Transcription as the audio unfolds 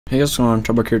Hey guys, what's going on?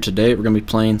 Tiredbog here. Today we're going to be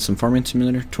playing some Farming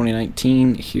Simulator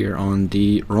 2019 here on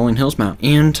the Rolling Hills map.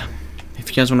 And if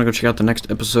you guys want to go check out the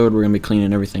next episode, we're going to be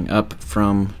cleaning everything up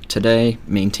from today,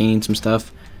 maintaining some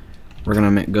stuff. We're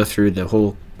going to go through the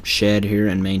whole shed here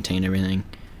and maintain everything,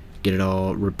 get it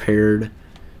all repaired.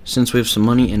 Since we have some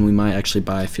money, and we might actually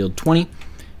buy field 20.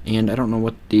 And I don't know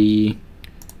what if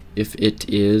it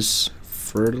is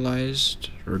fertilized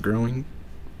or growing.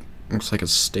 Looks like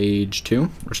it's stage 2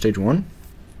 or stage 1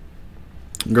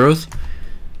 growth,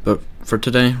 but for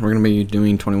today we're going to be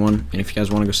doing 21. And if you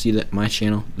guys want to go see that my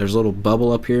channel, there's a little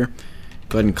bubble up here.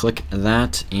 Go ahead and click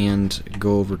that and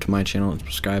go over to my channel and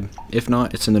subscribe. If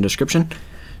not, it's in the description.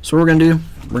 So what we're going to do,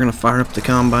 we're going to fire up the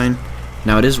combine.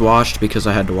 Now it is washed because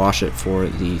I had to wash it for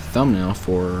the thumbnail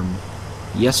for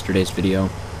yesterday's video,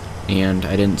 and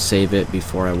I didn't save it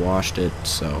before I washed it,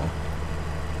 so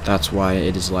that's why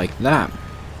it is like that.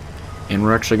 And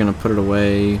we're actually going to put it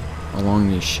away along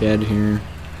the shed here,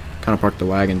 kind of park the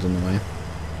wagons in the way,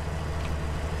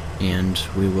 and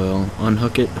we will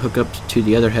unhook it, hook up to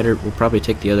the other header. We'll probably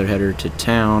take the other header to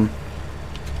town.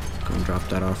 Go and drop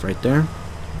that off right there.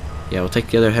 Yeah, we'll take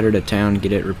the other header to town,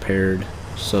 get it repaired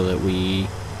so that we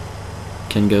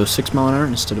can go 6 mile an hour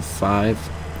instead of 5,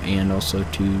 and also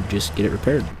to just get it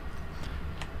repaired.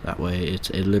 That way it's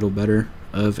a little better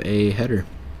of a header.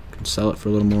 Can sell it for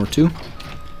a little more too.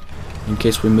 In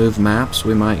case we move maps,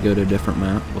 we might go to a different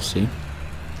map. We'll see.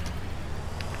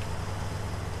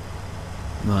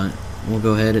 But we'll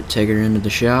go ahead and take her into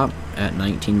the shop at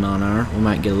 19 mile an hour. We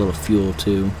might get a little fuel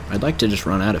too. I'd like to just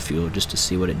run out of fuel just to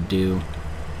see what it do.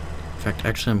 In fact,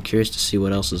 actually I'm curious to see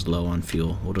what else is low on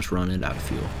fuel. We'll just run it out of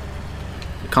fuel.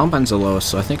 The combine's the lowest,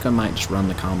 so I think I might just run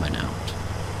the combine out.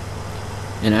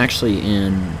 And actually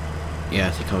yeah, I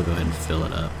think I'll go ahead and fill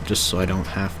it up, just so I don't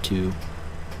have to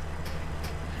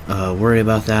worry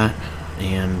about that.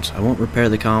 And I won't repair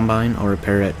the combine. I'll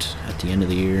repair it at the end of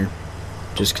the year,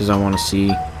 just because I want to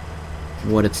see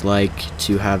what it's like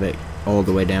to have it all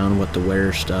the way down, what the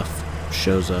wear stuff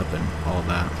shows up and all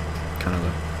that, kind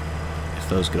of if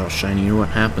those get all shiny or what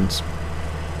happens.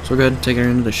 So we'll go ahead and take her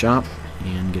into the shop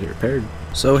and get it repaired.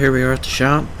 So here we are at the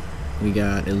shop. We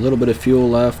got a little bit of fuel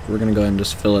left. We're gonna go ahead and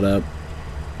just fill it up,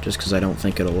 just because I don't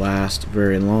think it'll last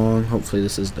very long. Hopefully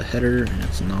this is the header, and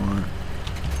it's not.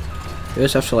 You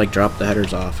just have to like drop the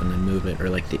headers off and then move it, or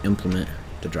like the implement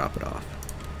to drop it off.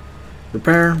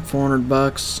 Repair, 400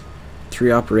 bucks,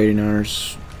 3 operating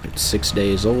hours. It's 6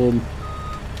 days old. The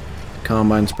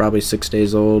combine's probably 6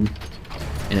 days old,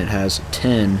 and it has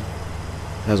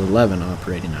 11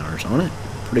 operating hours on it.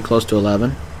 Pretty close to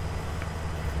 11.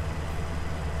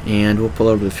 And we'll pull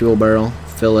over the fuel barrel,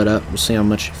 fill it up. We'll see how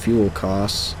much fuel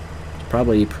costs. It's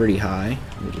probably pretty high.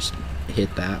 We'll just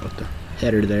hit that with the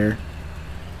header there.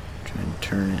 Try and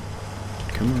turn it.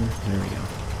 Come on, there we go.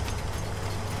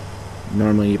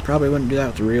 Normally you probably wouldn't do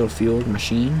that with a real fueled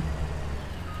machine,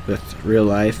 with real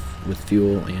life, with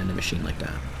fuel and a machine like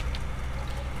that.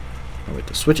 Oh wait,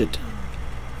 to switch it.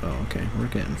 Oh, okay, we're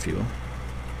getting fuel.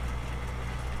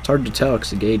 It's hard to tell because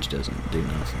the gauge doesn't do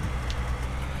nothing.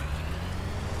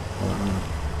 Hold on, I'm gonna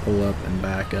pull up and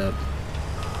back up.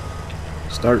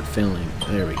 Start filling.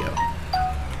 There we go.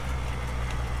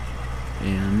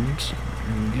 And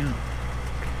there we go.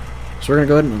 So we're gonna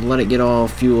go ahead and let it get all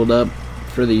fueled up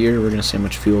for the year. We're gonna see how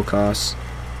much fuel costs,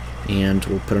 and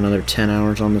we'll put another 10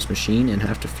 hours on this machine and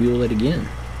have to fuel it again.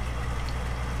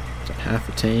 So half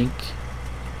a tank.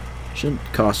 Shouldn't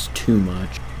cost too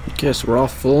much. Okay, so we're all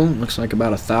full. Looks like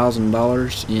about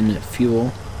 $1,000 in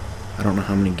fuel. I don't know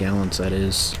how many gallons that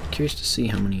is. Curious to see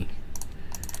how many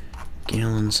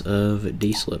gallons of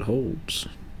diesel it holds.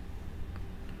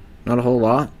 Not a whole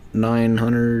lot.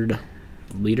 900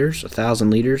 liters, 1,000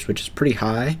 liters, which is pretty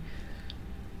high.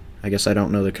 I guess I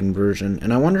don't know the conversion.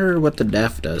 And I wonder what the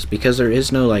def does, because there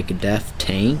is no like def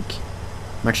tank.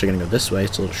 I'm actually gonna go this way,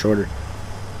 it's a little shorter.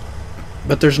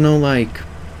 But there's no like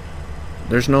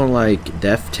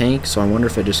def tank, so I wonder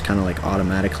if it just kinda like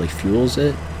automatically fuels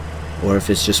it, or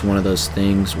if it's just one of those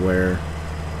things where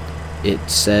it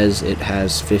says it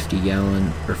has 50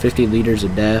 liters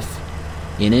of def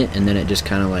in it, and then it just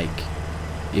kinda like,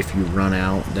 if you run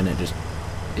out, then it just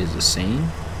is the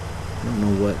same.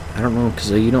 I don't know, because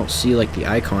you don't see like the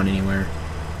icon anywhere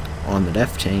on the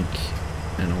def tank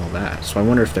and all that. So I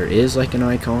wonder if there is like an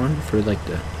icon for like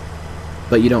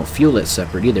but you don't fuel it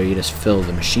separate either. You just fill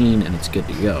the machine and it's good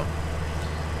to go.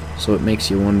 So it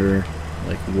makes you wonder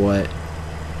like what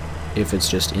if it's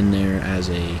just in there as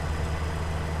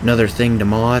another thing to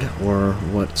mod, or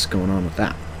what's going on with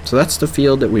that. So that's the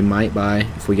field that we might buy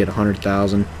if we get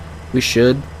 100,000. We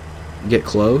should get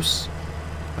close.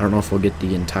 I don't know if we'll get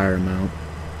the entire amount.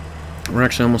 We're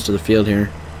actually almost to the field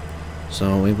here.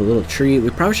 So we have a little tree. We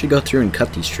probably should go through and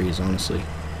cut these trees, honestly.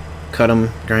 Cut them,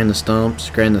 grind the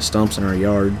stumps in our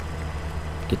yard.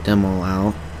 Get them all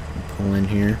out. Pull in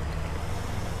here.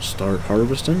 Start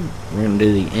harvesting. We're going to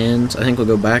do the ends. I think we'll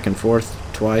go back and forth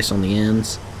twice on the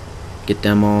ends. Get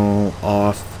them all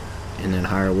off. And then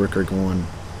hire a worker going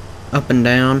up and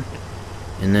down.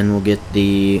 And then we'll get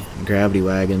the gravity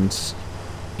wagons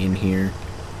in here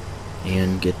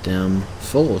and get them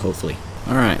full, hopefully.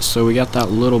 Alright, so we got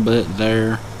that little bit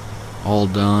there all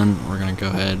done. We're going to go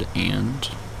ahead and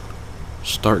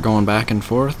start going back and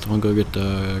forth. We'll go get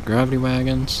the gravity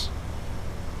wagons,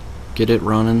 get it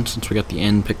running since we got the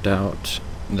end picked out.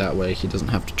 That way he doesn't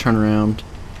have to turn around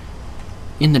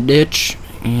in the ditch,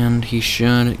 and he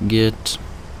should get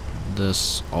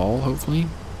this all, hopefully.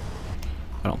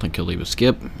 I don't think he'll leave a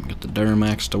skip. Get the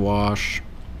Duramax to wash.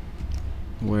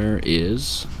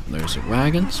 There's the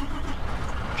wagons.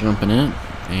 Jumping in,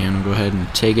 and we'll go ahead and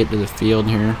take it to the field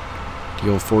here. The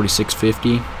old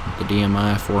 4650 with the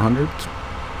DMI 400.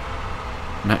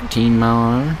 19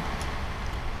 mile an hour.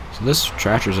 So this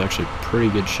tractor is actually pretty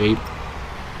good shape,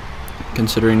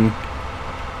 considering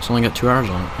it's only got 2 hours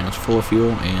on it, and it's full of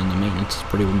fuel, and the maintenance is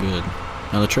pretty good.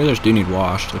 Now the trailers do need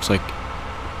washed. Looks like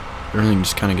everything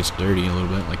just kind of gets dirty a little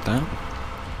bit like that.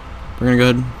 We're gonna go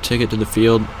ahead and take it to the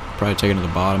field. Probably take it to the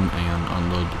bottom and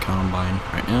unload the combine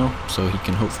right now, so he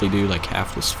can hopefully do like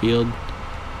half this field.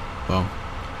 Well,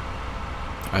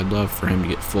 I'd love for him to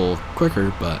get full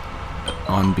quicker, but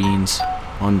on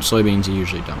soybeans he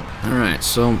usually don't. Alright,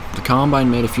 so the combine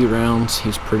made a few rounds.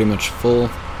 He's pretty much full.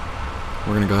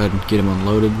 We're gonna go ahead and get him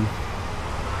unloaded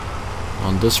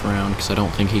on this round, because I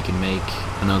don't think he can make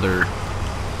another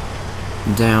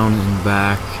down and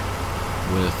back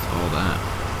with all that.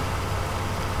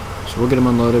 So we'll get him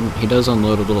unloaded. He does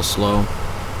unload a little slow.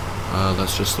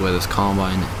 That's just the way this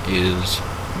combine is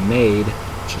made.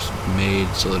 It's just made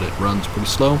so that it runs pretty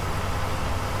slow,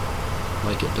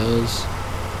 like it does.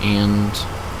 And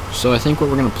so I think what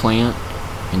we're going to plant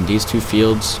in these two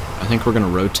fields, I think we're going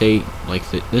to rotate like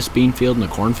this bean field and the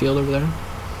corn field over there.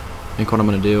 I think what I'm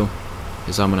going to do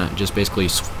is I'm going to just basically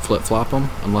flip-flop them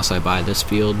unless I buy this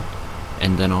field,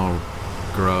 and then I'll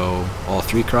grow all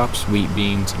 3 crops, wheat,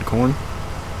 beans, and corn.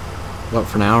 But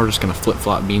for now, we're just going to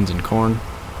flip-flop beans and corn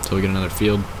until we get another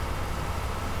field.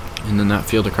 And then that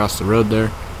field across the road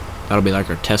there, that'll be like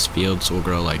our test field, so we'll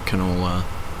grow like canola,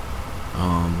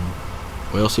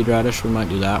 oilseed radish. We might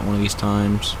do that one of these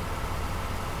times.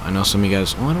 I know some of you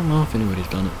guys, well, I don't know if anybody's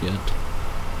done it yet.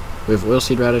 We have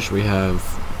oilseed radish, we have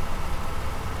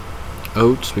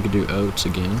oats, we could do oats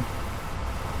again.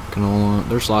 Canola,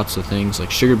 there's lots of things,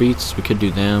 like sugar beets, we could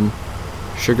do them.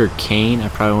 Sugar cane, I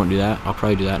probably won't do that. I'll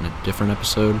probably do that in a different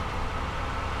episode.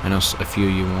 I know a few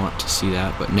of you want to see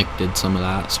that, but Nick did some of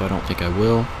that, so I don't think I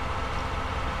will.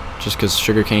 Just because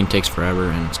sugar cane takes forever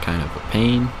and it's kind of a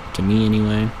pain, to me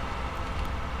anyway.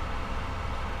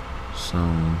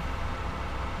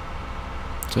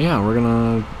 So yeah, we're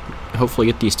gonna hopefully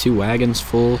get these 2 wagons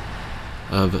full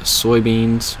of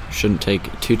soybeans. Shouldn't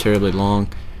take too terribly long.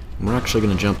 We're actually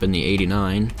gonna jump in the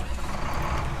 89.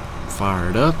 Fire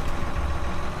it up.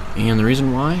 And the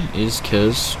reason why is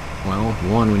because, well,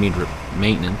 one, we need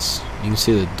maintenance. You can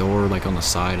see the door like on the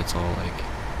side, it's all like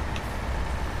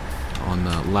on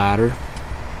the ladder.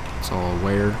 It's all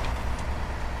wear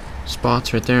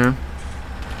spots right there.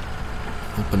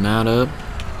 Open that up.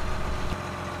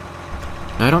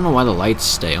 Now, I don't know why the lights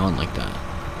stay on like that.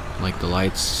 Like the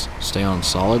lights stay on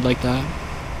solid like that.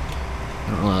 I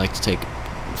don't really like to take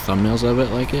thumbnails of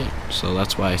it like it, so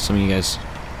that's why some of you guys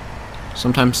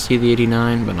sometimes see the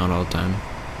 89, but not all the time.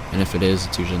 And if it is,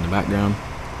 it's usually in the background.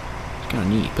 It's kind of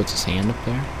neat. He puts his hand up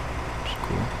there. It's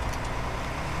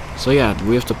cool. So yeah,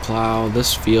 we have to plow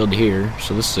this field here.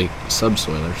 So this is a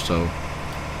subsoiler, so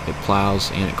it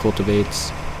plows and it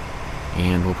cultivates.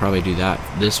 And we'll probably do that,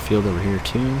 this field over here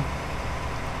too.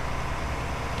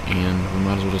 And we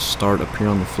might as well just start up here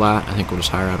on the flat. I think we'll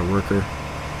just hire out a worker.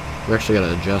 We actually got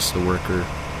to adjust the worker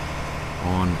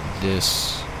on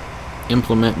this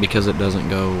implement because it doesn't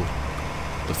go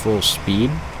the full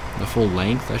speed, the full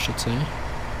length I should say.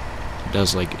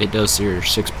 It does here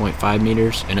 6.5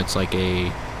 meters, and it's like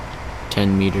a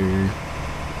 10 meter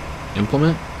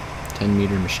implement, 10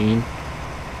 meter machine,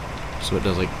 so it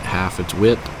does like half its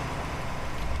width.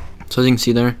 So as you can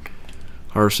see there,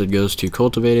 harvested goes to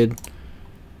cultivated,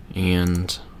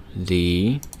 and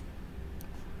the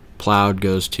plowed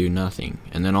goes to nothing.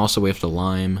 And then also we have to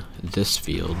lime this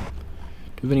field.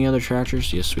 Do we have any other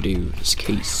tractors? Yes, we do. This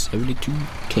case 72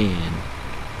 can.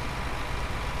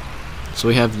 So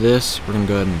we have this. We're gonna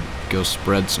go ahead and go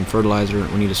spread some fertilizer.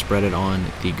 We need to spread it on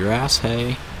the grass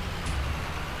hay.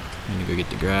 I need to go get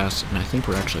the grass, and I think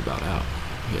we're actually about out.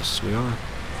 Yes, we are.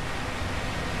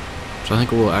 So I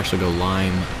think we'll actually go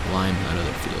lime that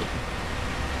other field.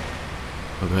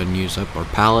 We'll go ahead and use up our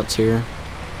pallets here.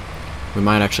 We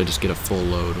might actually just get a full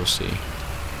load, we'll see.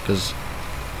 Because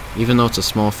even though it's a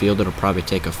small field, it'll probably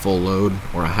take a full load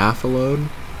or a half a load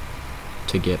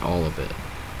to get all of it,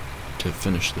 to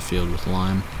finish the field with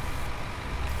lime.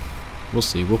 We'll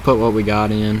see. We'll put what we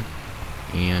got in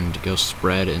and go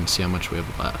spread and see how much we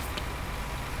have left.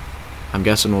 I'm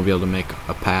guessing we'll be able to make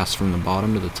a pass from the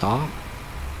bottom to the top.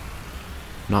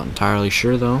 Not entirely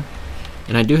sure though.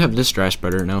 And I do have this dry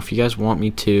spreader. Now if you guys want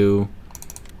me to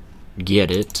get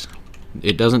it,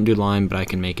 it doesn't do lime, but I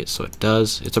can make it so it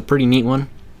does. It's a pretty neat one.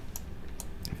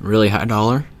 Really high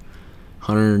dollar.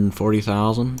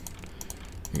 140,000.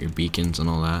 Your beacons and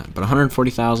all that. But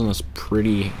 140,000 is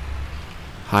pretty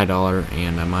high dollar,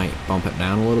 and I might bump it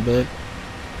down a little bit.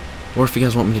 Or if you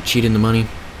guys want me to cheat in the money,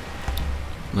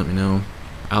 let me know.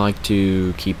 I like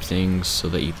to keep things so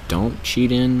that you don't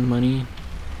cheat in money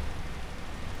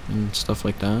and stuff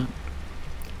like that.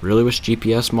 Really wish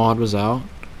GPS mod was out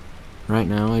right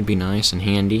now. It'd be nice and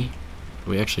handy.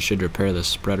 We actually should repair this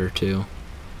spreader too.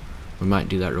 We might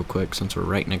do that real quick since we're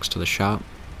right next to the shop.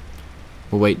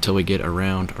 We'll wait till we get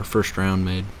our first round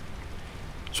made.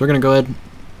 So we're gonna go ahead,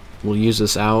 we'll use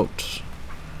this out.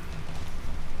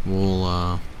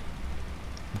 We'll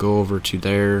go over to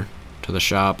there, to the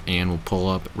shop, and we'll pull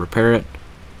up, repair it,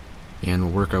 and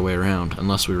we'll work our way around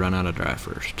unless we run out of dry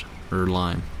first, or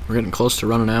lime. We're getting close to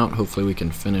running out. Hopefully we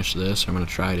can finish this. I'm gonna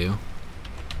try to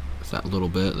with that little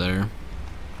bit there.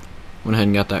 Went ahead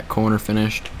and got that corner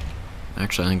finished.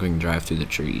 Actually, I think we can drive through the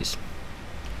trees.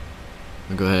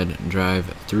 We'll go ahead and drive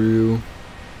through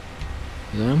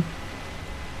them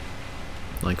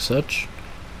like such.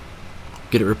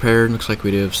 Get it repaired. Looks like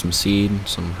we do have some seed,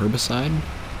 some herbicide.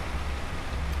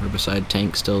 Herbicide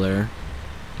tank still there.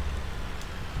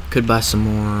 Could buy some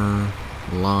more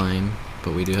lime,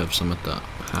 but we do have some at the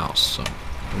house, so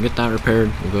we'll get that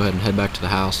repaired. We'll go ahead and head back to the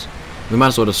house. We might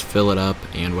as well just fill it up,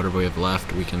 and whatever we have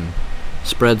left we can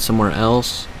spread somewhere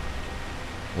else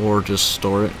or just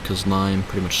store it, because lime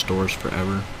pretty much stores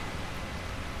forever.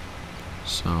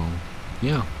 So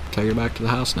yeah, take it back to the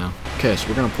house now. Okay, so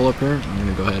we're gonna pull up here. I'm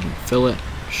gonna go ahead and fill it.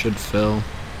 Should fill,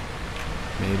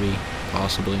 maybe,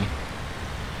 possibly.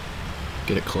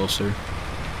 Get it closer.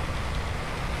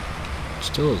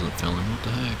 Still isn't filling. What the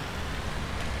heck?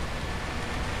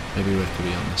 Maybe we have to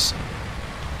be on this side.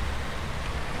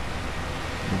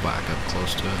 We'll back up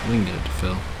close to it. We can get it to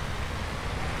fill.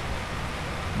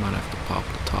 Might have to pop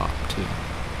the top too.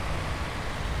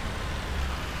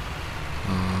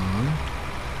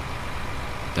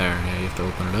 There, yeah, you have to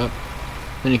open it up.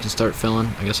 Then you can start filling.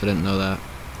 I guess I didn't know that.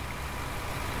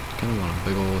 Kind of on a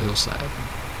big old hillside.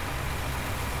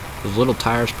 Those little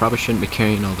tires probably shouldn't be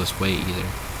carrying all this weight either.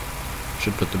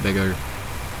 Should put the bigger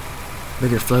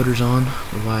floaters on,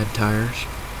 the wide tires,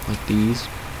 like these.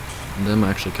 And them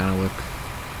actually kind of look,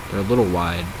 they're a little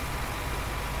wide.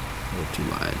 A little too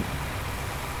wide.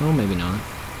 Well, maybe not.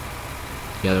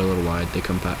 Yeah, they're a little wide. They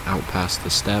come out past the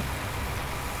step.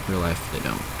 In real life, they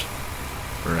don't.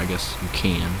 Or I guess you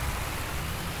can.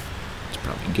 It's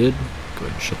probably good. Go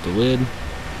ahead and shut the lid.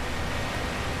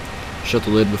 Shut the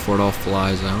lid before it all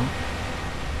flies out.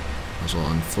 Might as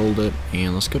well unfold it.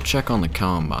 And let's go check on the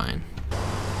combine.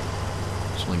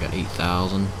 It's only got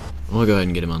 8,000. We'll go ahead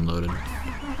and get him unloaded.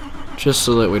 Just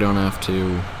so that we don't have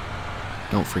to,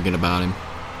 don't forget about him.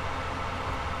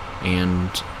 And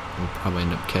we'll probably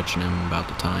end up catching him about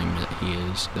the time that he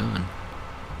is done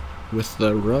with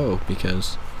the row,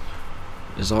 because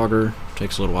his auger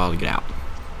takes a little while to get out.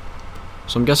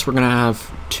 So I'm guessing we're gonna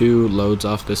have 2 loads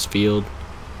off this field.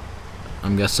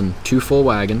 I'm guessing 2 full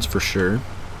wagons for sure.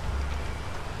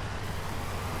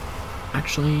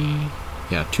 Actually,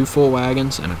 yeah, 2 full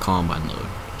wagons and a combine load.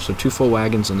 So 2 full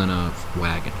wagons and then a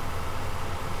wagon.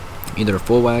 Either a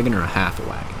full wagon or a half a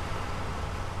wagon.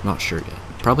 Not sure yet.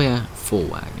 Probably a full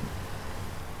wagon.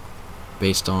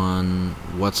 Based on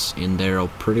what's in there, I'll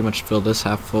pretty much fill this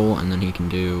half full, and then he can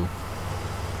do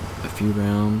a few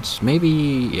rounds. Maybe,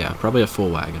 yeah, probably a full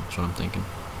wagon, that's what I'm thinking.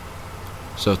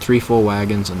 So 3 full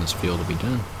wagons and this field will be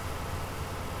done.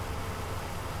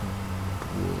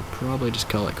 And we'll probably just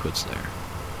call it quits there.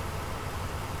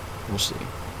 We'll see.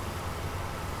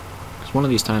 Because one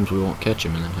of these times we won't catch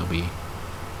him, and then he'll be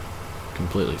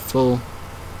completely full,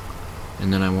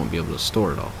 and then I won't be able to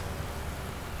store it all.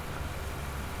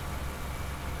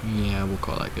 Yeah, we'll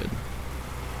call that good.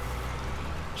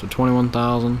 So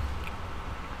 21,000.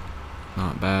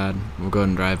 Not bad. We'll go ahead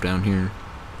and drive down here.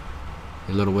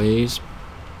 a little ways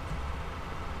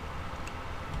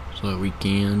so that we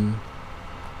can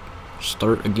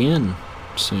start again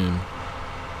soon.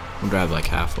 We'll drive like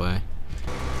halfway.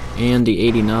 And the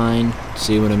 89,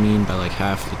 see what I mean by like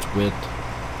half its width,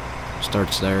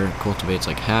 starts there, cultivates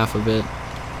like half of it.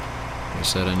 Like I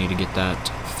said, I need to get that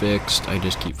fixed. I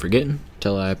just keep forgetting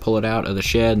until I pull it out of the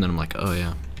shed, and then I'm like, oh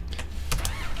yeah.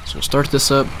 So we'll start this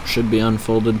up, should be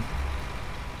unfolded.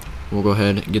 We'll go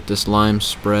ahead and get this lime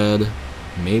spread.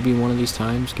 Maybe one of these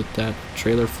times get that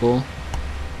trailer full.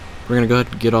 We're gonna go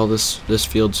ahead and get all this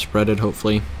field spreaded,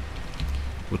 hopefully,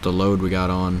 with the load we got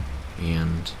on,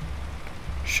 and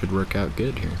should work out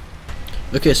good here.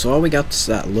 Okay, so all we got is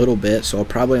that little bit, so I'll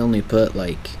probably only put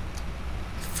like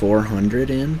 400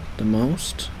 in the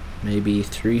most, maybe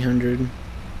 300.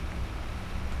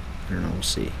 I don't know, we'll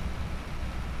see.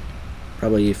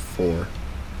 Probably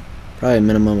probably a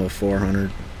minimum of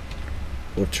 400.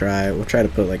 We'll try to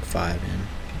put like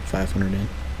 500 in.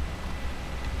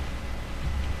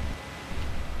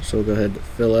 So we'll go ahead and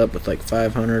fill up with like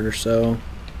 500 or so,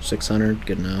 600,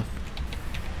 good enough.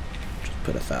 Just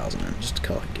put 1,000 in, just to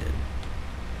call it good.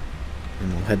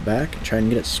 And we'll head back and try and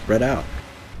get it spread out.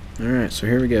 Alright, so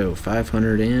here we go,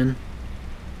 500 in.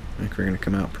 I think we're going to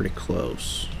come out pretty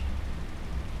close.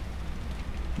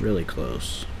 Really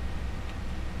close.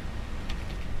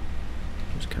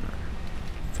 Just kind of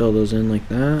fill those in like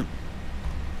that.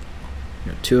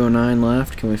 We got 209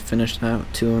 left. Can we finish that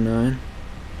with 209?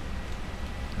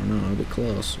 I don't know, it'll be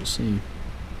close. We'll see.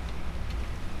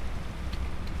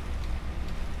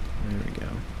 There we go.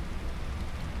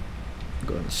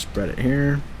 Go ahead and spread it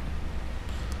here.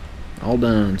 All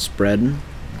done spreading.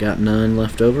 Got none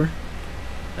left over.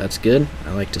 That's good.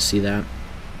 I like to see that.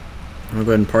 I'll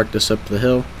go ahead and park this up the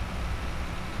hill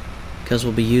because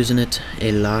we'll be using it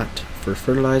a lot for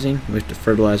fertilizing. We have to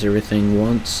fertilize everything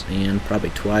once and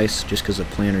probably twice just because the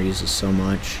planter uses so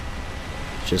much.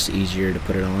 It's just easier to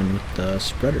put it on with the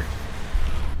spreader.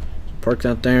 Park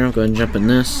that there. I'll go ahead and jump in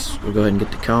this. We'll go ahead and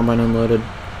get the combine unloaded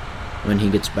when he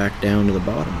gets back down to the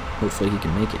bottom. Hopefully he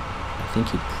can make it. I think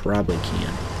he probably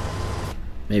can.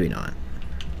 Maybe not.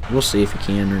 We'll see if he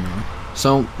can or not.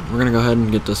 So we're gonna go ahead and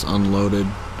get this unloaded.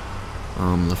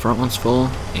 The front one's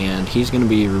full, and he's gonna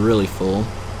be really full.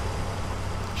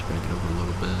 Just gotta get over a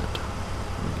little bit.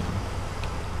 There we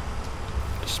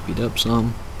go. Speed up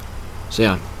some. So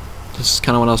yeah, this is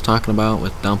kind of what I was talking about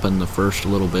with dumping the first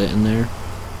little bit in there.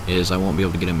 Is I won't be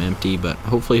able to get him empty, but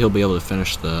hopefully he'll be able to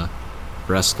finish the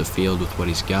rest of the field with what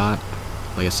he's got.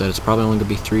 Like I said, it's probably only gonna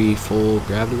be 3 full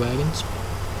gravity wagons,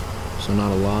 so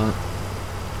not a lot.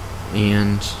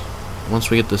 And once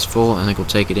we get this full, I think we'll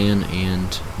take it in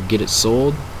and get it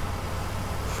sold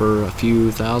for a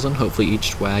few thousand. Hopefully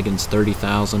each wagon's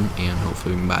 30,000, and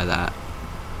hopefully we can buy that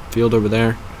field over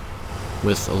there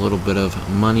with a little bit of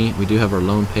money. We do have our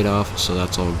loan paid off, so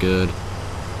that's all good.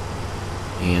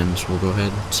 And we'll go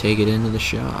ahead and take it into the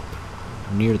shop,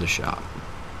 near the shop,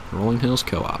 Rolling Hills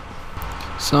Co-op.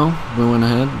 So we went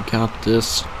ahead and got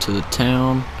this to the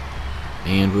town,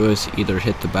 and we always either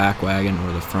hit the back wagon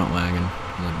or the front wagon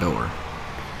on the door.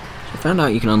 So I found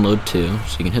out you can unload too,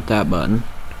 so you can hit that button,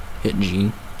 hit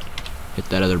G, hit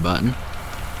that other button,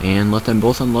 and let them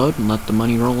both unload and let the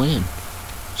money roll in.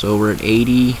 So we're at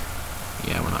 80.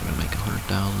 Yeah, we're not gonna make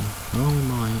 100,000. Oh, we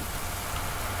might.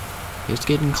 It's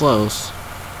getting close.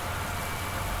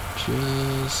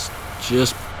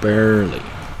 Just barely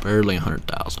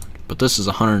 100,000. But this is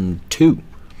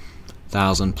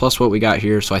 102,000 plus what we got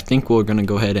here, so I think we're gonna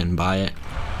go ahead and buy it,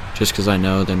 just because I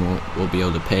know then we'll be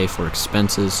able to pay for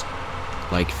expenses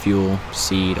like fuel,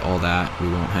 seed, all that. We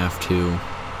won't have to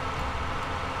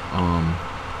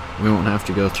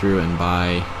go through and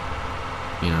buy,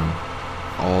 you know,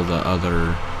 all the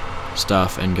other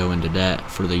stuff and go into debt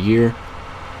for the year.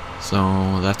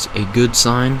 So that's a good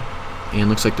sign. And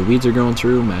looks like the weeds are going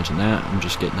through. Imagine that. I'm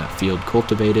just getting that field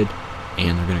cultivated,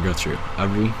 and they're gonna go through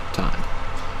every time.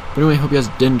 But anyway, hope you guys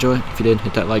did enjoy. If you did,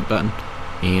 hit that like button,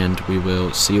 and we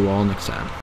will see you all next time.